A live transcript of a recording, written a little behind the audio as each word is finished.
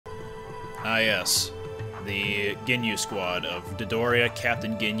Ah, yes. The Ginyu squad of Dodoria,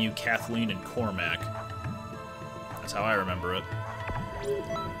 Captain Ginyu, Kathleen, and Cormac. That's how I remember it.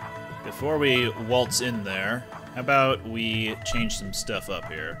 Before we waltz in there, how about we change some stuff up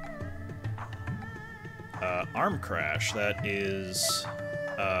here? Arm Crash, that is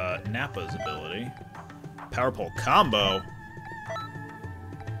Nappa's ability. Power Pole Combo.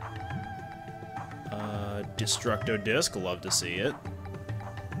 Destructo Disc, love to see it.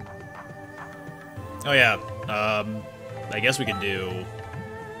 Oh yeah, I guess we could do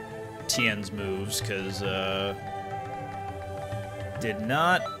Tien's moves, because, did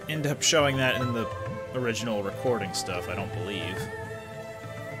not end up showing that in the original recording stuff, I don't believe.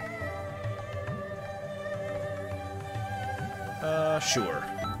 Sure.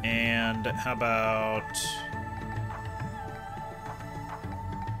 And how about...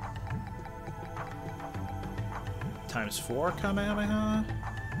 ×4 Kamehameha?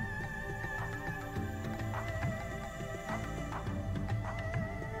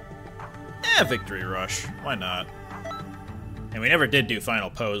 Victory Rush. Why not? And we never did do Final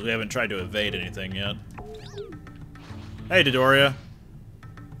Pose. We haven't tried to evade anything yet. Hey, Dodoria.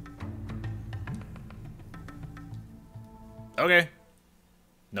 Okay.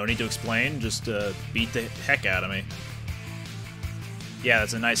 No need to explain. Just beat the heck out of me. Yeah,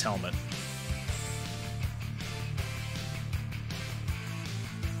 that's a nice helmet.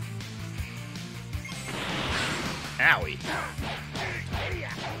 Owie.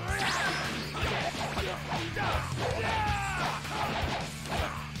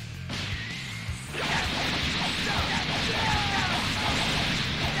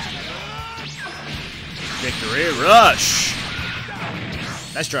 Victory Rush!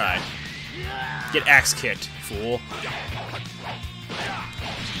 Nice try. Get axe kicked, fool.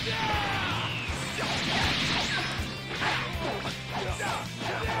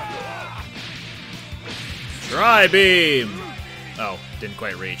 Tri-beam! Oh, didn't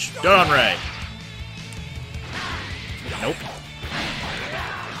quite reach. Dawn Ray! Nope.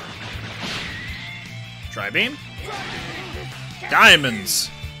 Tri-beam? Diamonds!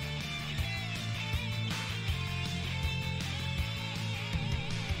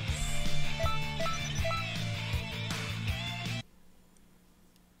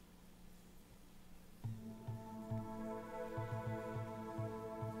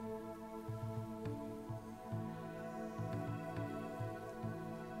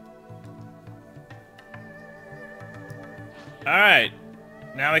 Alright,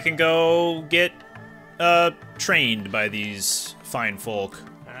 now I can go get, trained by these fine folk.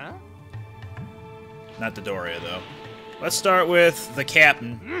 Huh? Not Dodoria, though. Let's start with the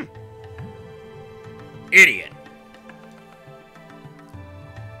captain. Idiot.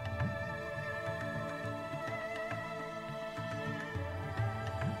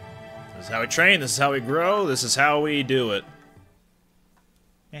 This is how we train, this is how we grow, this is how we do it.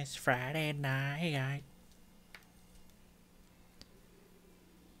 It's Friday night.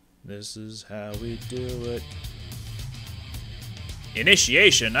 This is how we do it.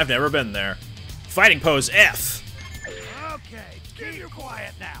 Initiation? I've never been there. Fighting pose F. Okay, keep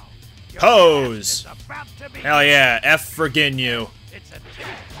quiet now. Pose. Hell yeah, F for Ginyu. It's a test.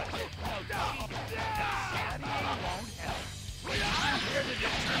 I'm here to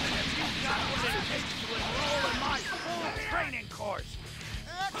determine if you've got what it takes to enroll in my full training course.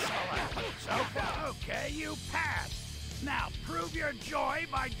 Excellent. So, okay, you passed. Now, prove your joy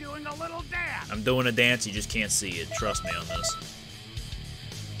by doing a little dance. I'm doing a dance, you just can't see it. Trust me on this.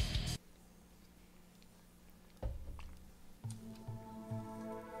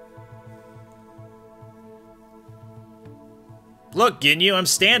 Look, Ginyu, I'm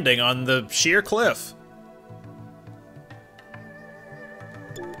standing on the sheer cliff.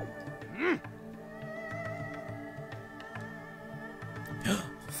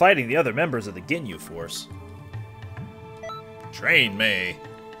 Fighting the other members of the Ginyu Force. Train me.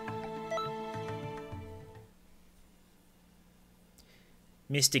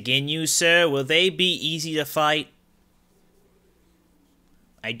 Mr. Ginyu, sir, will they be easy to fight?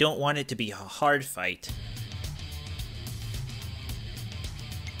 I don't want it to be a hard fight.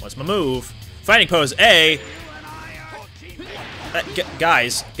 What's my move? Fighting pose A.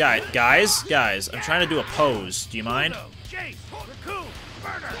 Guys, I'm trying to do a pose. Do you mind?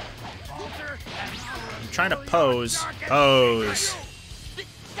 I'm trying to pose. Pose.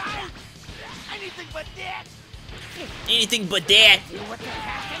 Anything but that. Anything but that. Do what the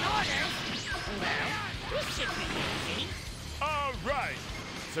captain orders. Well, this should be easy. All right.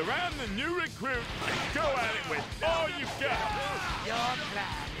 Surround the new recruit and go at it with all you've got. Your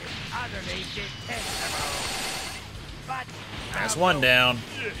plan is utterly detestable. But That's one down.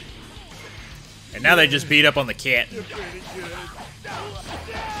 And now they just beat up on the cat. You're pretty good.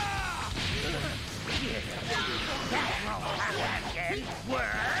 Worm?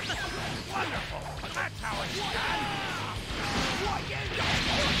 Wonderful. That's how it's done.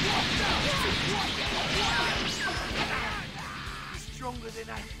 Stronger than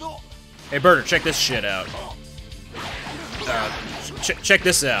I thought. Hey, Birder, check this shit out. Check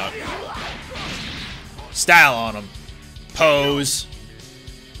this out. Style on him. Pose.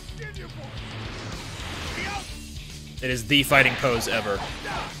 It is the fighting pose ever.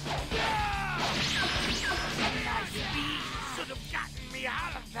 Should have gotten me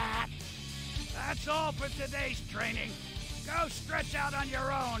out of that. That's all for today's training. Go stretch out on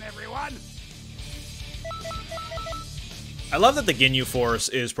your own, everyone. I love that the Ginyu Force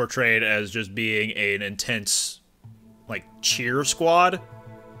is portrayed as just being an intense, like, cheer squad,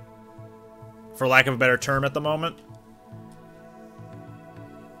 for lack of a better term at the moment.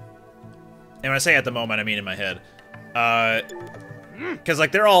 And when I say at the moment, I mean in my head. Because,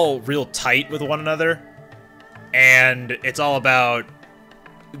 like, they're all real tight with one another, and it's all about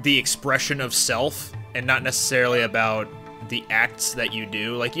the expression of self, and not necessarily about the acts that you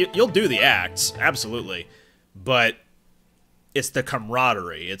do. Like, you'll do the acts, absolutely, but it's the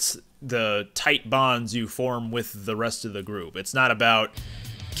camaraderie. It's the tight bonds you form with the rest of the group. It's not about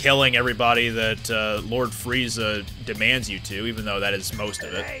killing everybody that Lord Frieza demands you to, even though that is most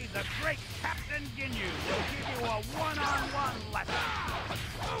of it. Today, the great Captain Ginyu will give you a one-on-one lesson.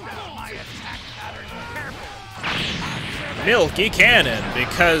 Notice my attack pattern carefully. Milky Cannon,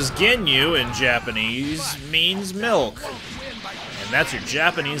 because Ginyu in Japanese means milk. And that's your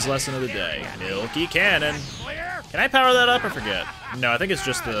Japanese lesson of the day. Milky Cannon. Clear? Can I power that up or forget? No, I think it's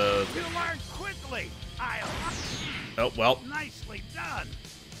just the... You learn quickly. Oh, well. Nicely done.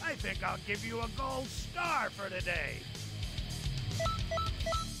 I think I'll give you a gold star for today.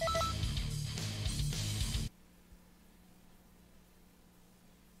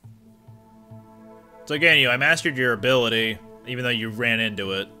 So again, I mastered your ability, even though you ran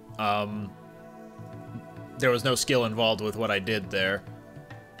into it. There was no skill involved with what I did there.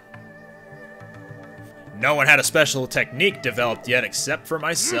 No one had a special technique developed yet except for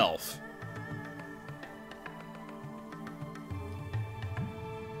myself.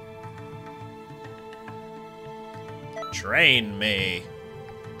 Train me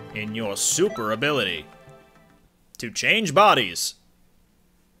in your super ability to change bodies.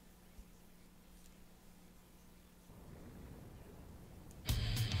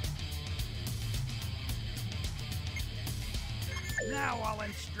 Now I'll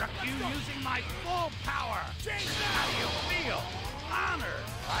instruct you using my full power. How do you feel? Honored,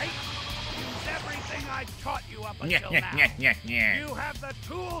 right? Use everything I've taught you up until now. You have the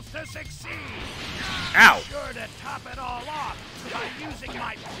tools to succeed. Ow! Be sure to top it all off by using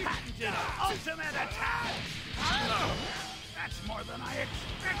my patented ultimate attack. That's more than I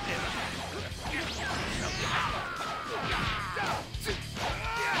expected.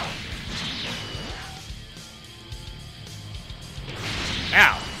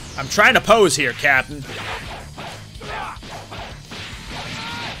 Ow! I'm trying to pose here, Captain. Come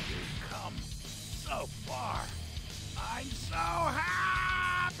so far. I'm so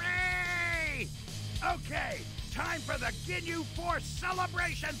happy! Okay, time for the Ginyu Force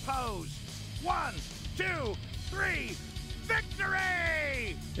celebration pose. 1, 2, 3,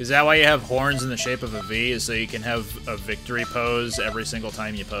 victory! Is that why you have horns in the shape of a V? Is so you can have a victory pose every single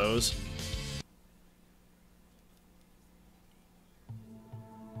time you pose?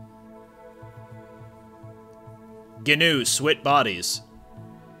 Ginyu, swit bodies.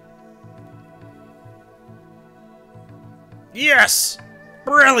 Yes!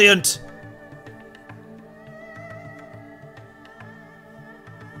 Brilliant!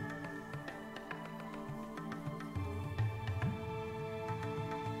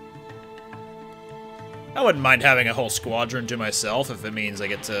 I wouldn't mind having a whole squadron to myself if it means I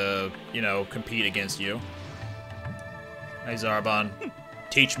get to, you know, compete against you. Hey, Zarbon.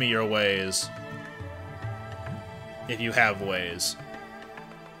 Teach me your ways. If you have ways.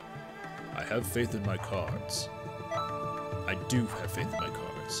 I have faith in my cards. I do have faith in my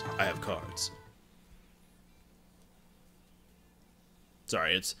cards. I have cards.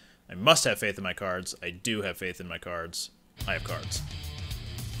 Sorry, it's... I must have faith in my cards. I do have faith in my cards. I have cards.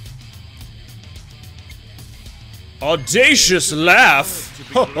 Audacious laugh!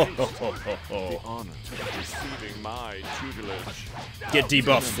 Ho, ho, ho, ho, ho, ho. The honor of receiving my tutelage. Get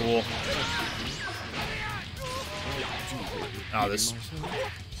debuffed, fool. Oh, this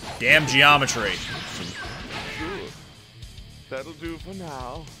damn geometry. Good. That'll do for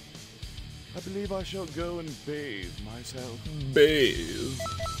now. I believe I shall go and bathe myself. Bathe.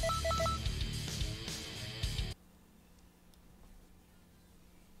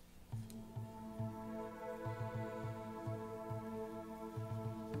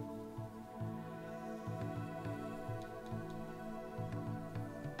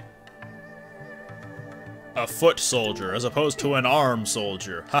 a foot soldier as opposed to an arm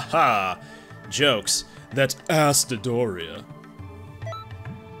soldier. Haha. Jokes. That's ass Dodoria.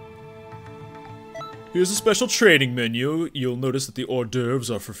 Here's a special trading menu. You'll notice that the hors d'oeuvres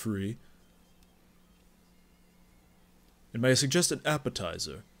are for free. And may I suggest an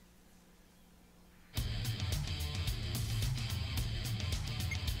appetizer?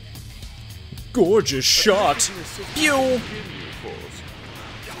 Gorgeous shot! Pew! Ginyu Force.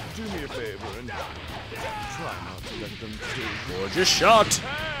 Do me a favor and try not to let them take. Gorgeous shot!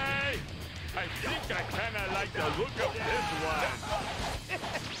 Hey! I think I kinda like the look of this one.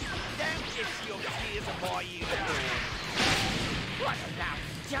 Don't kiss your tears, boy, you know. What a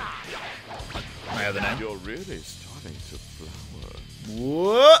lousy job. I have the name. You're really starting to flower.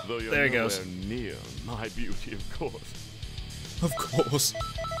 Whoop! Though you're There he goes. nowhere near my beauty, of course. Of course.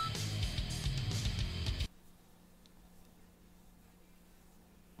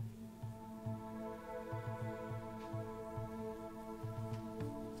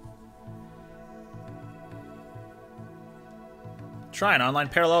 Try an online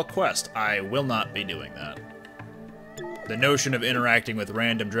parallel quest. I will not be doing that. The notion of interacting with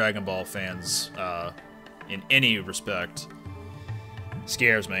random Dragon Ball fans, in any respect,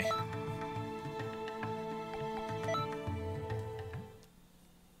 scares me.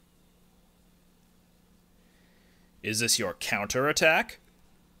 Is this your counterattack?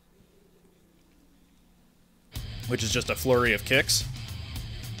 Which is just a flurry of kicks?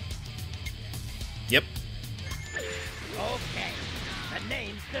 Yep. Okay, the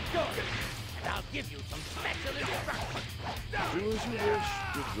name's Dodoria, and I'll give you some special instructions. Do as you wish,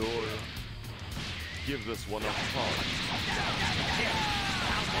 Dodoria. Give this one a heart.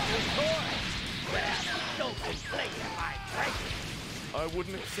 Found a new toy. Well, don't complain if I break it. I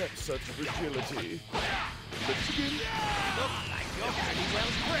wouldn't accept such fragility. Let's begin. Looks like you're pretty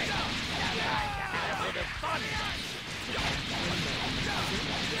well trained. Time to have a bit of fun.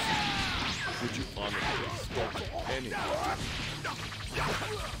 Would you honestly expect anything?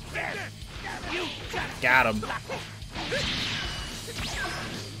 You just Got him.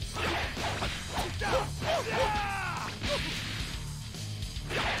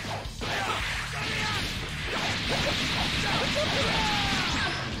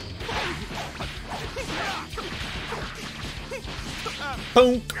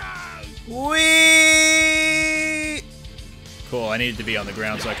 Boom. Whee! Cool, I needed to be on the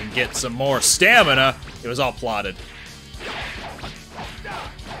ground so I can get some more stamina. It was all plotted.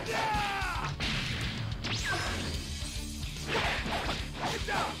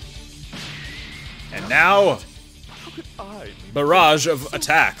 And now, barrage of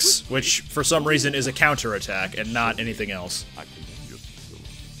attacks, which for some reason is a counterattack and not anything else. I commend your skills.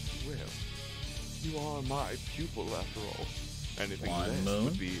 Well, you are my pupil after all. Anything One less moon,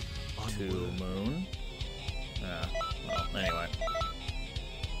 would be two unworthy. moon. Well, anyway.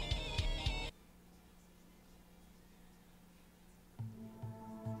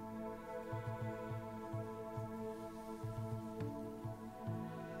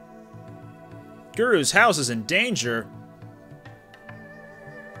 Guru's house is in danger.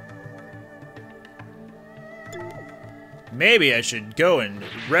 Maybe I should go and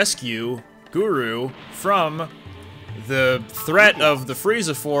rescue Guru from the threat of the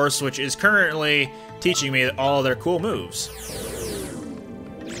Frieza Force, which is currently teaching me all their cool moves.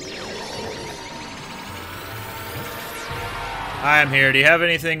 Hi, I'm here. Do you have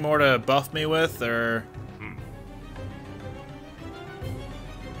anything more to buff me with, or...?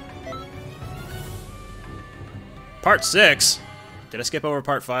 Part 6? Did I skip over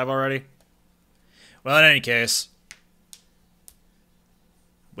Part 5 already? Well, in any case,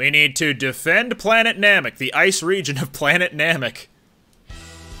 we need to defend Planet Namek, the ice region of Planet Namek.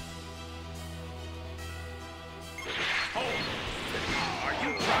 Are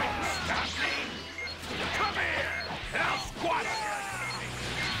you trying to stop me? Come here, and I'll squat on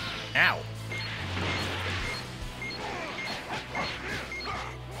you. Ow.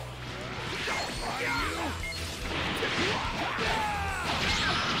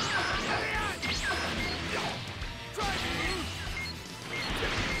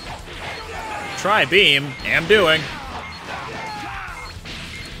 Try beam. Am doing.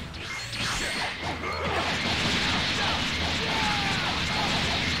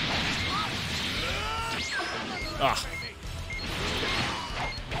 Ah.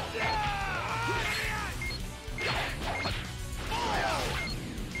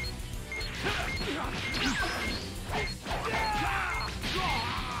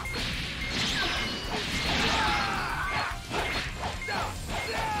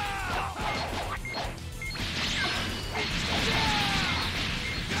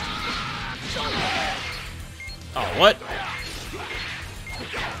 What?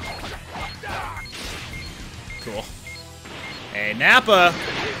 Cool. Hey, Nappa!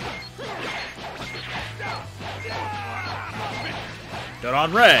 Good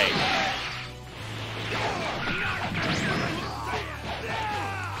on Ray.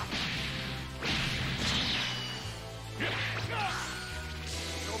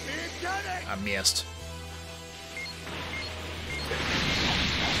 I missed.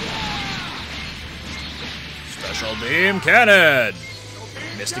 Special beam cannon!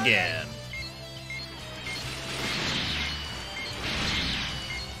 Missed again.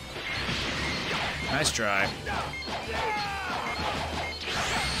 Nice try.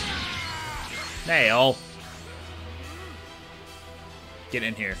 Nail. Get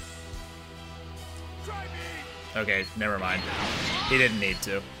in here. Okay, never mind. He didn't need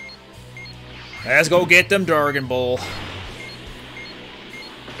to. Let's go get them Dragon Ball.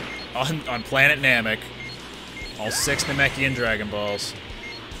 On planet Namek. All 6 Namekian Dragon Balls.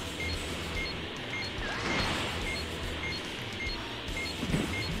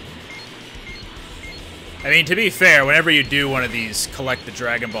 I mean, to be fair, whenever you do one of these collect the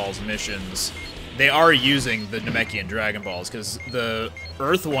Dragon Balls missions, they are using the Namekian Dragon Balls, because the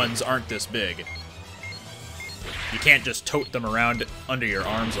Earth ones aren't this big. You can't just tote them around under your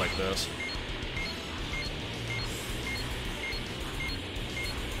arms like this.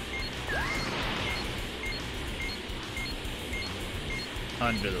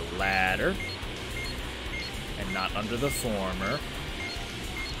 Under the ladder. And not under the former.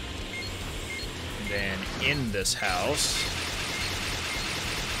 And then in this house.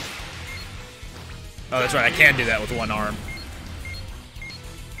 Oh, that's right, I can do that with one arm.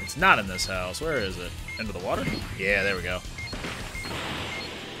 It's not in this house. Where is it? Into the water? Yeah, there we go.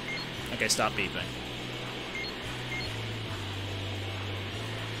 Okay, stop beeping.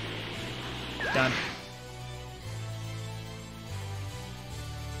 Done.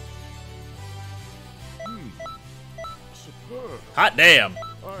 Hot damn!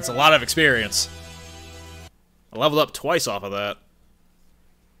 That's a lot of experience. I leveled up twice off of that.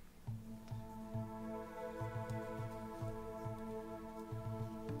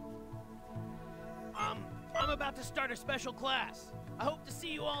 I'm about to start a special class. I hope to see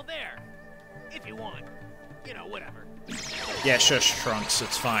you all there. If you want. You know, whatever. Yeah, shush, Trunks.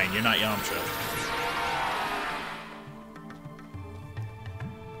 It's fine. You're not Yamcha.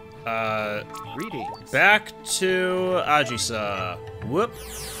 Greetings. Back to Ajisa. Whoop.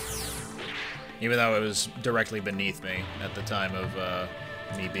 Even though it was directly beneath me at the time of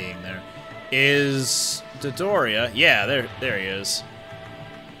me being there. Is Dodoria? Yeah, there he is.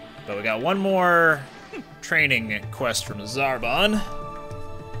 But we got one more training quest from Zarbon,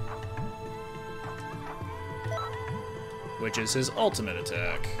 which is his ultimate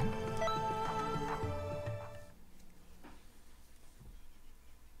attack.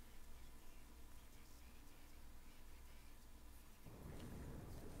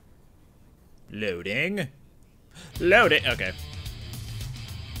 Loading. Loading. Okay.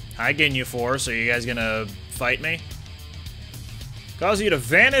 Hi, Ginyu Force. Are you guys gonna fight me? Cause you to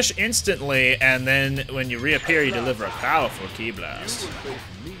vanish instantly, and then when you reappear, you deliver a powerful ki blast.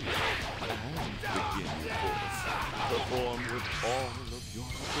 Me and the Ginyu Force perform with all of your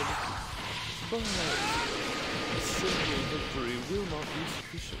ability. But a single victory will not be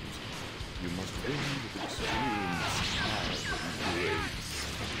sufficient. You must win with extreme style and grace.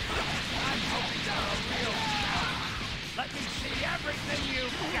 I'm hoping you're a real star. Let me see everything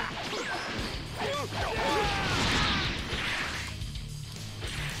you've got.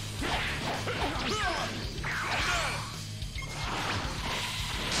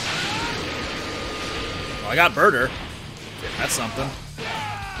 Well, I got Birder. That's something.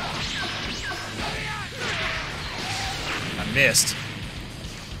 I missed.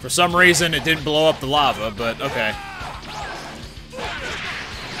 For some reason, it didn't blow up the lava, but okay.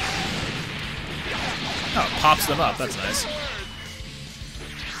 Oh, it pops them up. That's nice.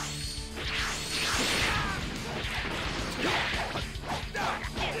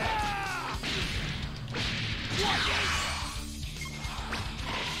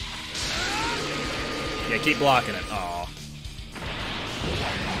 Yeah, keep blocking it. Aw.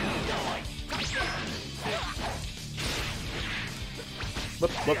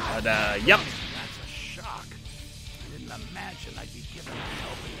 Whoop, whoop, yep. That's a shock. I didn't imagine I'd be given a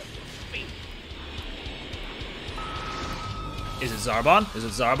helping of defeat. Is it Zarbon? Is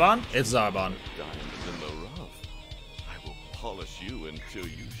it Zarbon? It's Zarbon. Diamond in the rough. I will polish you until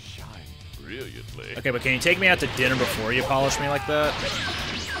you shine brilliantly. Okay, but can you take me out to dinner before you polish me like that?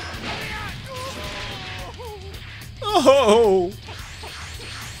 Oh!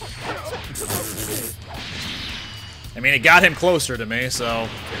 mean, it got him closer to me, so...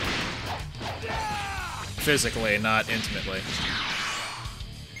 Physically, not intimately.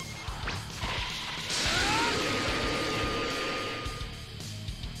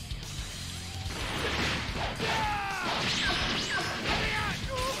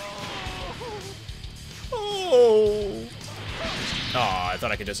 Oh! Aw, I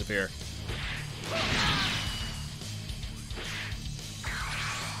thought I could disappear.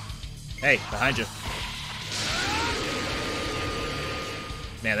 Hey, behind you.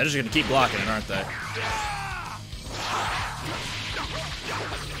 Man, they're just gonna keep blocking it, aren't they?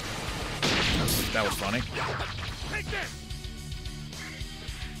 That was funny.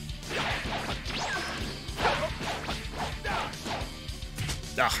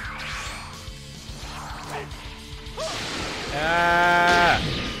 Ah. Ah.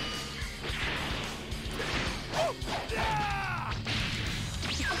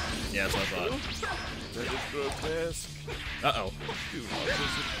 Yeah, that's what I thought. That is grotesque. Uh-oh. Do not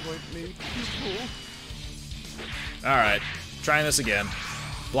disappoint me, people. Alright. Trying this again.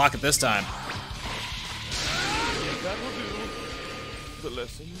 Block it this time. That will do. The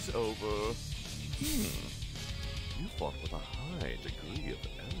lesson is over. You fought with a high degree of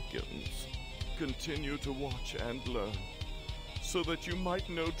elegance. Continue to watch and learn, so that you might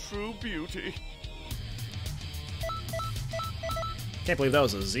know true beauty. Can't believe that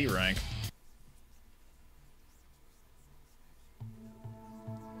was a Z rank.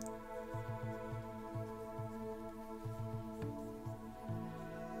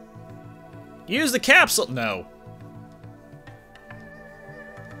 Use the capsule. No.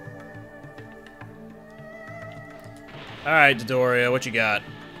 All right, Dodoria, what you got?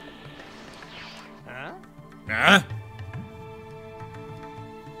 Huh? Huh?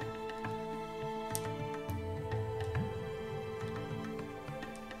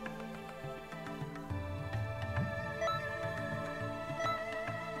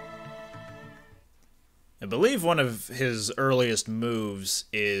 I believe one of his earliest moves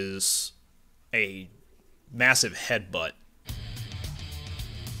is a massive headbutt.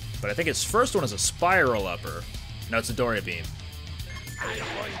 But I think his first one is a spiral upper. No, it's a Doria beam.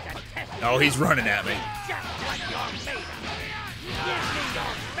 Oh, he's running at me. Just what you're made of. Give me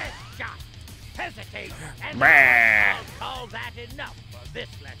your best shot. Hesitate, and Bah. I'll call that enough for this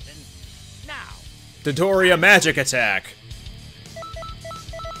lesson. Now, Dodoria magic attack.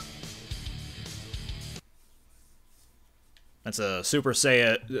 That's a Super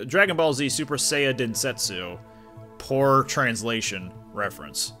Saiya... Dragon Ball Z Super Saiya Densetsu. Poor translation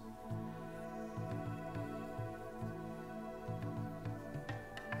reference.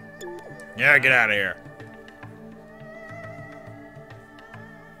 Yeah, get out of here.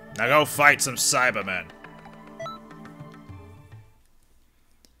 Now go fight some Cybermen.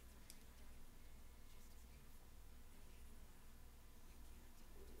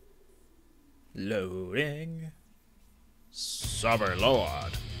 Loading. Summer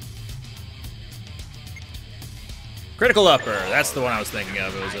Lord. Critical upper. That's the one I was thinking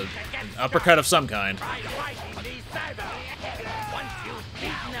of. It was an uppercut of some kind. try fighting these Cybermen. Once you've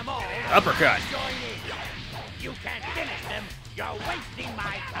beaten them all, Uppercut. join in. You can't finish them. You're wasting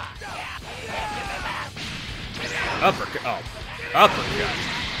my time. Uppercut. Oh. Uppercut.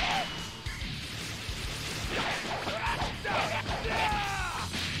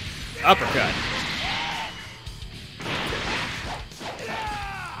 Uppercut.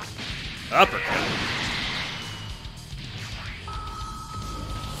 Uppercut.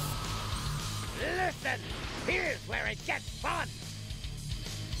 Listen, here's where it gets fun.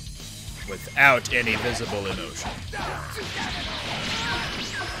 Without any visible emotion.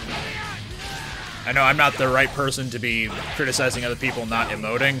 I know I'm not the right person to be criticizing other people not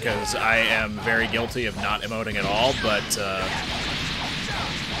emoting, because I am very guilty of not emoting at all, but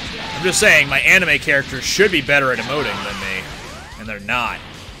I'm just saying my anime characters should be better at emoting than me, and they're not.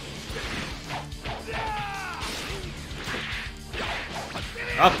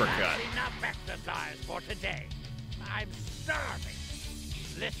 Uppercut. Enough exercise for today. I'm starving.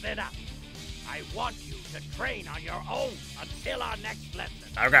 Listen up. I want you to train on your own until our next lesson.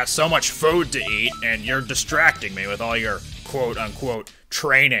 I've got so much food to eat, and you're distracting me with all your quote-unquote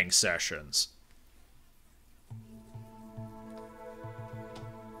training sessions.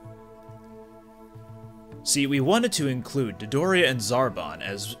 See, we wanted to include Dodoria and Zarbon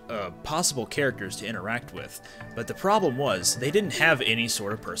as possible characters to interact with, but the problem was they didn't have any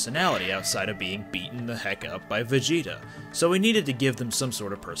sort of personality outside of being beaten the heck up by Vegeta, so we needed to give them some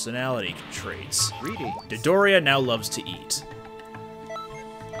sort of personality traits. Reading. Dodoria now loves to eat.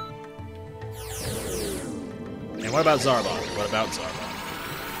 And what about Zarbon? What about Zarbon?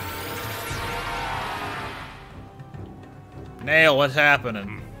 Nail, what's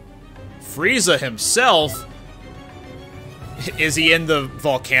happening? Frieza himself? Is he in the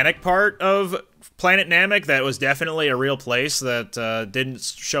volcanic part of Planet Namek that was definitely a real place that didn't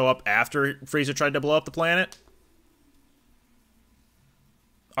show up after Frieza tried to blow up the planet?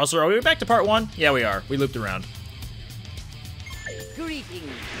 Also, are we back to part 1? Yeah, we are. We looped around.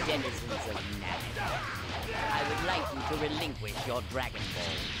 Greetings, denizens of Namek. I would like you to relinquish your Dragon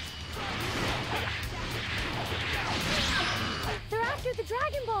Balls. They're after the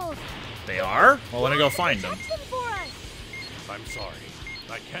Dragon Balls. They are? Well, let me go find them. Catch them for us. I'm sorry.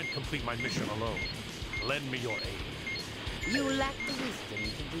 I can't complete my mission alone. Lend me your aid. You lack the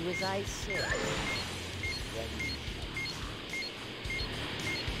wisdom to do as I say.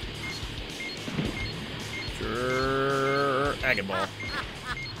 Dragon Ball.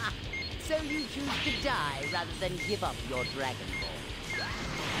 So you choose to die rather than give up your Dragon Ball.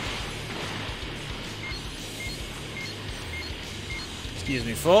 Excuse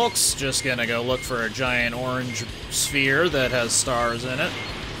me, folks. Just gonna go look for a giant orange sphere that has stars in it.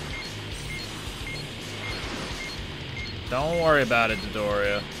 Don't worry about it,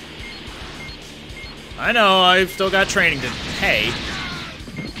 Dodoria. I know, I've still got training to... Hey.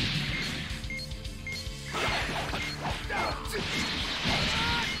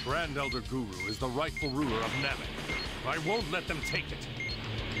 Grand Elder Guru is the rightful ruler of Namek. I won't let them take it.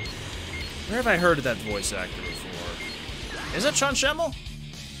 Where have I heard of that voice actor before? Is it Sean Schemmel?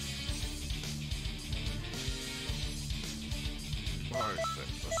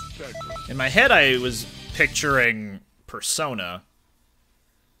 In my head, I was picturing Persona.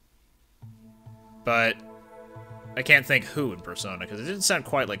 But I can't think who in Persona, because it didn't sound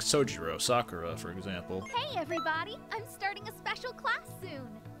quite like Sojiro Sakura, for example. Hey, everybody. I'm starting a special class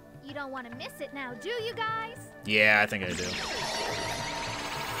soon. You don't want to miss it now, do you guys? Yeah, I think I do.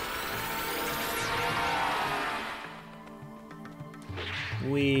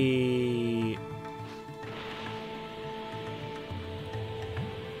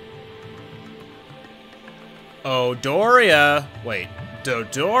 Oh, Doria! Wait,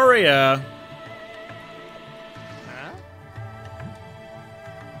 Dodoria! Huh?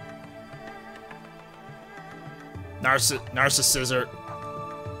 Narcissism.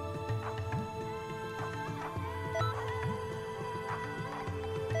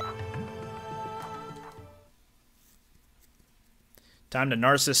 Time to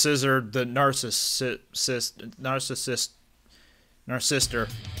narcissizer the narcissister.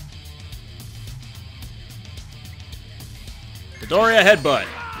 Dodoria headbutt.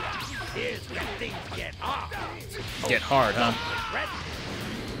 Here's where things get hard. Get hard, huh? Regret?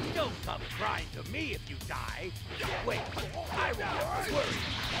 Don't come crying to me if you die. Wait, I won't worry.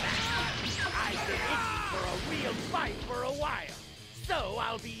 I've been itching for a real fight for a while, so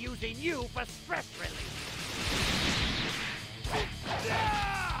I'll be using you for stress relief.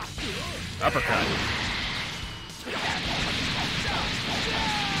 Uppercut.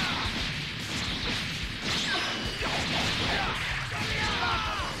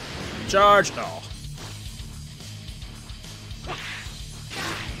 Charge. Oh.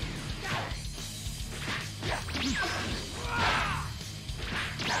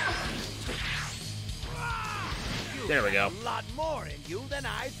 There we go. A lot more in you than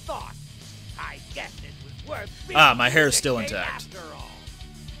I thought. I guess it was worth being Ah, my hair's still dedicated intact. after all.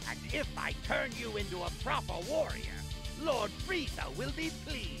 And if I turn you into a proper warrior, Lord Frieza will be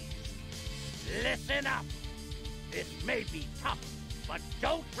pleased. Listen up. This may be tough, but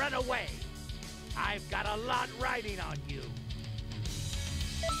don't run away. I've got a lot riding on you.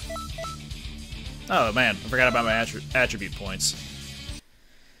 Oh man, I forgot about my attribute points.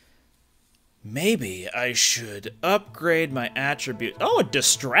 Maybe I should upgrade my attribute. Oh, a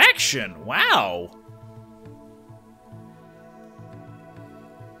distraction! Wow!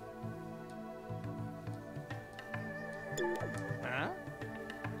 Huh?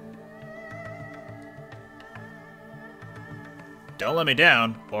 Don't let me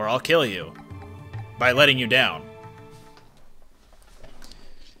down, or I'll kill you. By letting you down.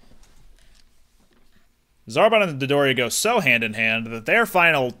 Zarbon and Dodoria go so hand in hand that their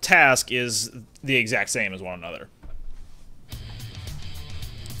final task is the exact same as one another.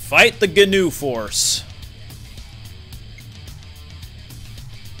 Fight the Ginyu Force.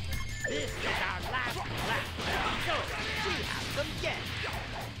 This is our last class, so we have some guests.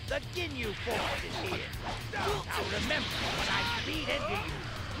 The Ginyu Force is here. Now remember what I feed into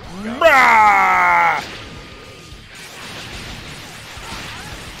you. Brah!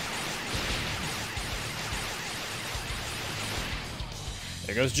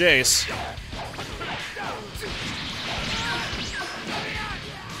 There goes Jace.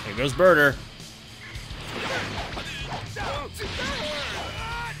 There goes Birder.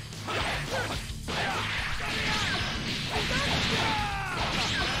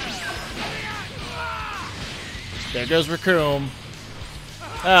 There goes Raccoon.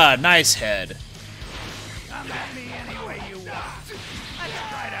 Ah, nice head. Come at me any way you want. Let's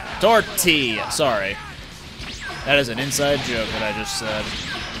try to have Tortilla. Sorry. That is an inside joke that I just said.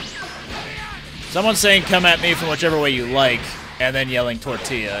 Someone saying come at me from whichever way you like, and then yelling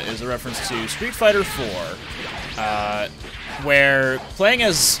tortilla is a reference to Street Fighter 4, where playing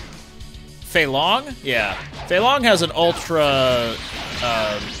as Fei Long? Yeah. Fei Long has an ultra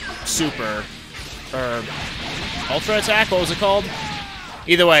super, or ultra attack? What was it called?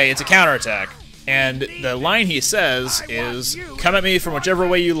 Either way, it's a counterattack. And the line he says is, come at me from whichever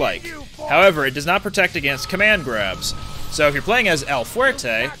way you like. However, it does not protect against command grabs. So if you're playing as El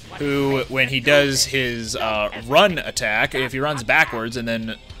Fuerte, who, when he does his run attack, if he runs backwards and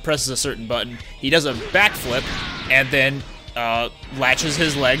then presses a certain button, he does a backflip and then latches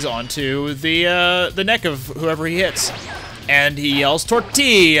his legs onto the neck of whoever he hits. And he yells,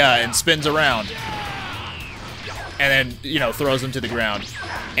 tortilla, and spins around. And then, you know, throws them to the ground.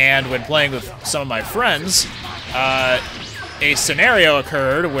 And when playing with some of my friends, a scenario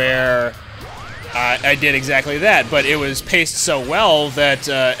occurred where I did exactly that, but it was paced so well that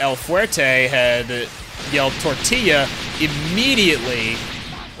El Fuerte had yelled tortilla immediately.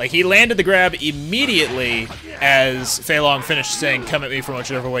 Like, he landed the grab immediately as Fei Long finished saying, come at me from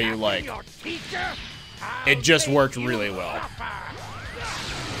whichever way you like. It just worked really well.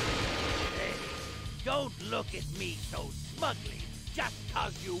 Don't look at me so smugly just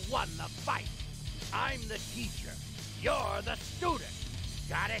cause you won the fight. I'm the teacher. You're the student.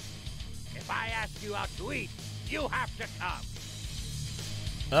 Got it? If I ask you out to eat, you have to come.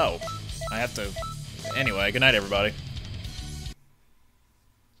 Oh, I have to. Anyway, good night, everybody.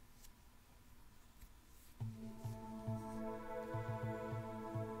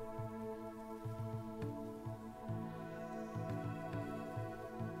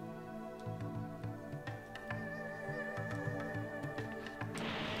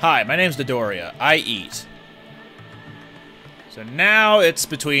 Hi, my name's Dodoria. I eat. So now it's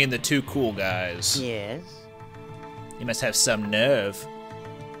between the two cool guys. Yes? You must have some nerve.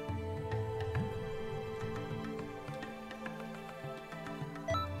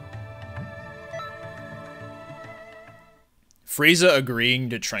 Frieza agreeing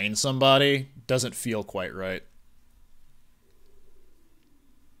to train somebody doesn't feel quite right.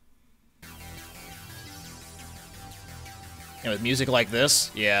 And with music like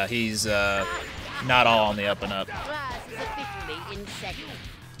this, yeah, he's not all on the up and up. Class is officially in session.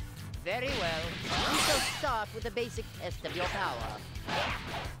 Very well. We shall start with a basic test of your power.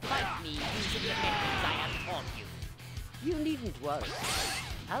 Fight me using the methods I have taught you. You needn't worry.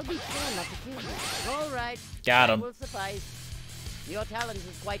 I'll be sure not to kill you. All right. Got him. That will suffice. Your talent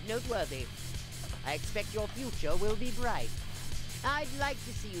is quite noteworthy. I expect your future will be bright. I'd like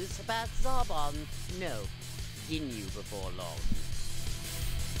to see you surpass Zarbon. No, Ginyu before long.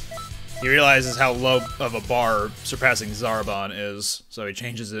 He realizes how low of a bar surpassing Zarbon is, so he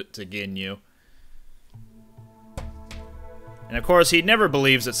changes it to Ginyu. And of course, he never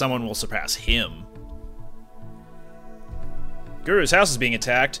believes that someone will surpass him. Guru's house is being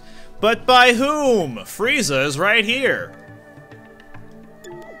attacked, but by whom? Frieza is right here.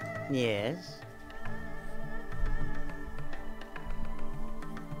 Yes?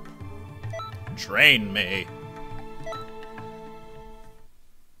 Train me.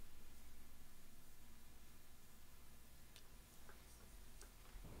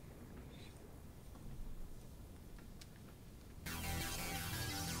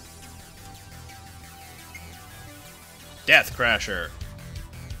 Death Crasher.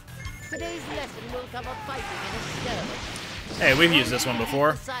 Today's lesson will cover fighting in a skirmish. Hey, we've used this one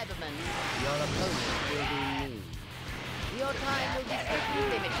before. Cyberman, your opponent will be me. Your time will be strictly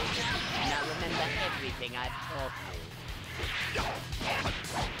limited. Now remember everything I've taught you.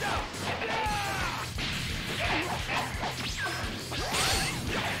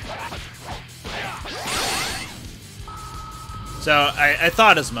 So, I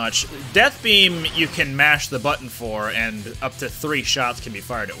thought as much. Death Beam you can mash the button for, and up to 3 shots can be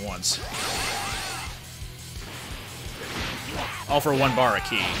fired at once. All for 1 bar a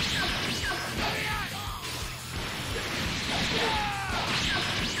key.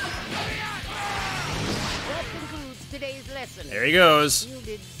 That concludes today's lesson. There he goes. You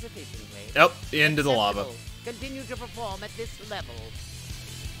did sufficiently. Yep, into the lava. Acceptable. Continue to perform at this level.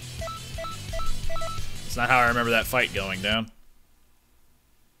 It's not how I remember that fight going down.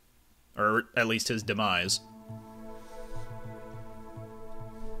 Or at least his demise.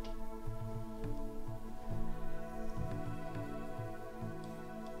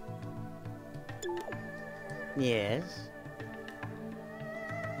 Yes?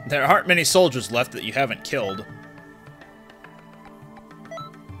 There aren't many soldiers left that you haven't killed.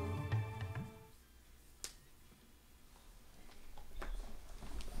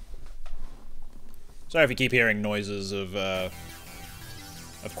 Sorry if you keep hearing noises of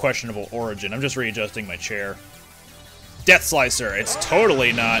questionable origin. I'm just readjusting my chair. Death Slicer. It's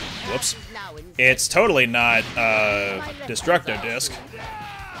totally not. Whoops. It's totally not Destructo Disc.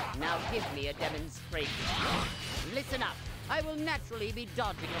 Now give me a demonstration. Listen up. I will naturally be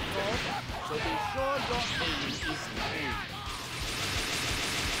dodging, of course, so be sure your aim is true.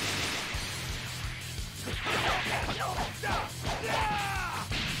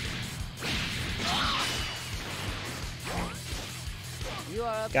 You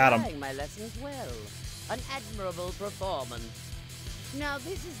are applying my lessons well. An admirable performance. Now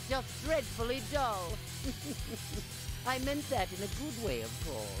this is just dreadfully dull. I meant that in a good way, of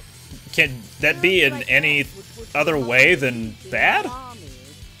course. Can that be in any other way than bad?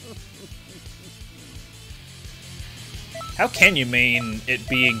 How can you mean it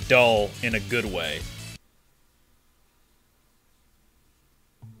being dull in a good way?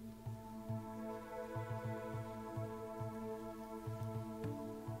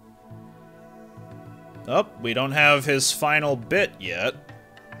 Oh, we don't have his final bit yet.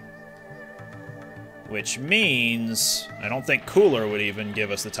 Which means I don't think Cooler would even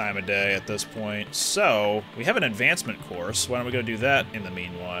give us the time of day at this point. So, we have an advancement course. Why don't we go do that in the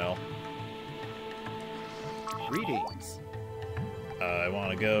meanwhile? Greetings. I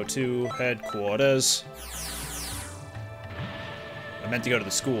want to go to headquarters. I meant to go to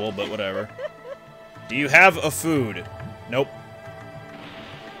the school, but whatever. Do you have a food? Nope.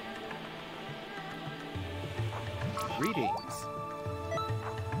 Greetings.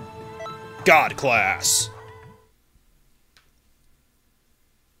 God class.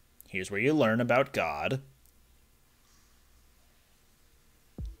 Here's where you learn about God.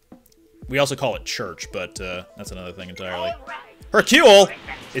 We also call it church, but that's another thing entirely. Hercule?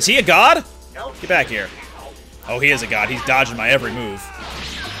 Is he a god? Get back here. Oh, he is a god. He's dodging my every move.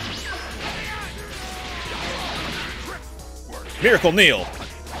 Miracle Neil.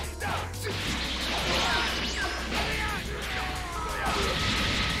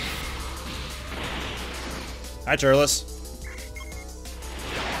 Hi, Turles.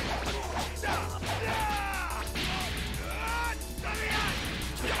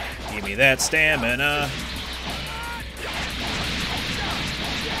 Give me that stamina.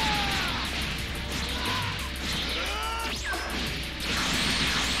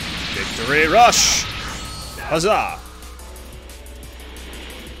 Victory rush! Huzzah!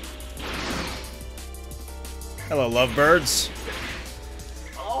 Hello, lovebirds.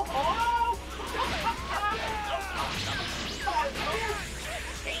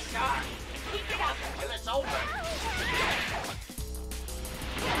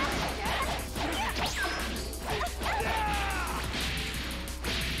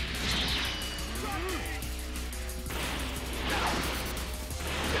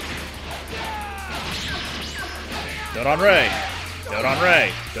 Dodon Ray! Dodon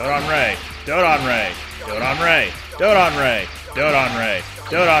Ray! Dodon Ray! Dodon Ray! Dodon Ray! Dodon Ray! Dodon Ray!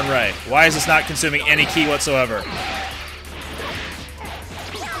 Dodon Ray! Why is this not consuming any ki whatsoever?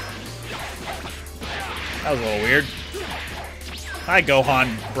 That was a little weird. Hi,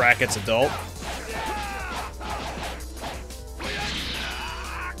 Gohan brackets adult.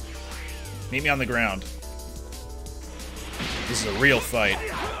 Meet me on the ground. This is a real fight.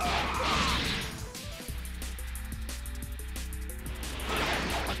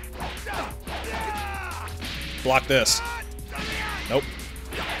 Block this. Nope.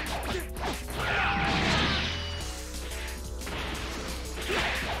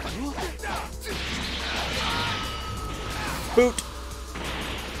 Boot.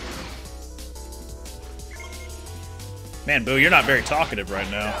 Man, Boo, you're not very talkative right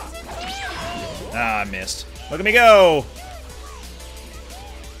now. Ah, I missed. Look at me go!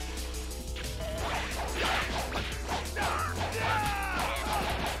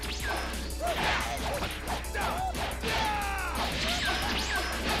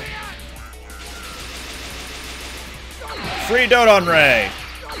 Free Dodon Ray!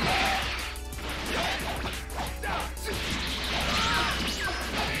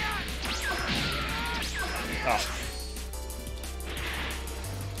 Oh.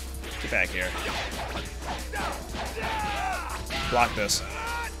 Get back here. Block this.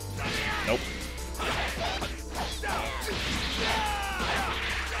 Nope.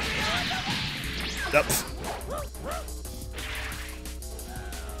 Nope.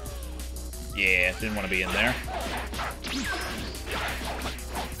 Yeah, didn't want to be in there.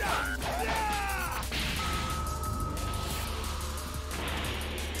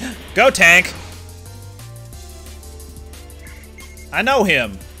 Go, tank! I know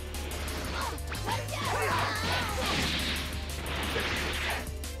him.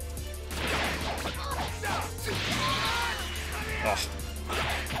 Oh.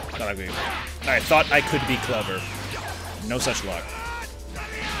 I thought I could be clever. No such luck.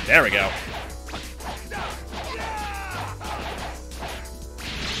 There we go.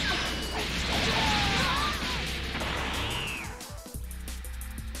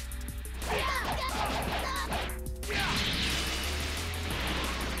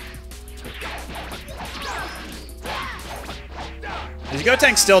 Is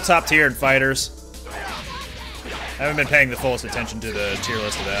Gotenk still top tier in fighters? I haven't been paying the fullest attention to the tier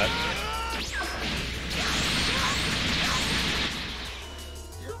list of that.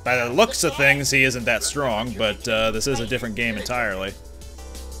 By the looks of things, he isn't that strong, but this is a different game entirely.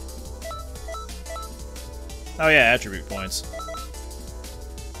 Oh yeah, attribute points.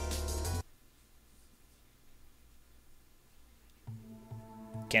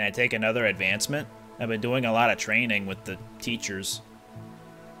 Can I take another advancement? I've been doing a lot of training with the teachers.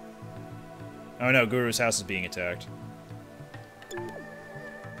 Oh no, Guru's house is being attacked.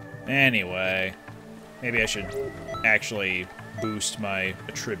 Anyway, maybe I should actually boost my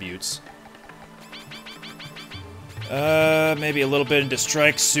attributes. Maybe a little bit into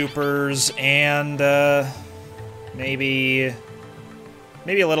strike supers and maybe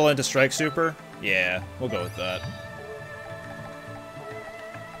a little into strike super. Yeah, we'll go with that.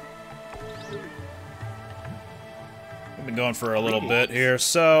 We've been going for a little bit here,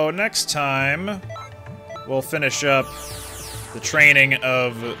 so next time we'll finish up the training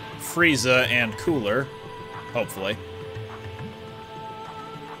of Frieza and Cooler, hopefully.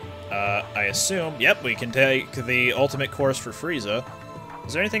 I assume, yep, we can take the ultimate course for Frieza.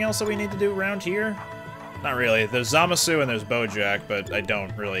 Is there anything else that we need to do around here? Not really. There's Zamasu and there's Bojack, but I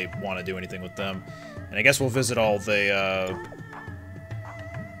don't really want to do anything with them. And I guess we'll visit all the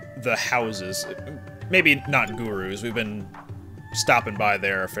houses. Maybe not Guru's. We've been stopping by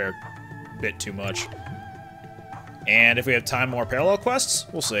there a fair bit too much. And if we have time, more parallel quests?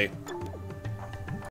 We'll see.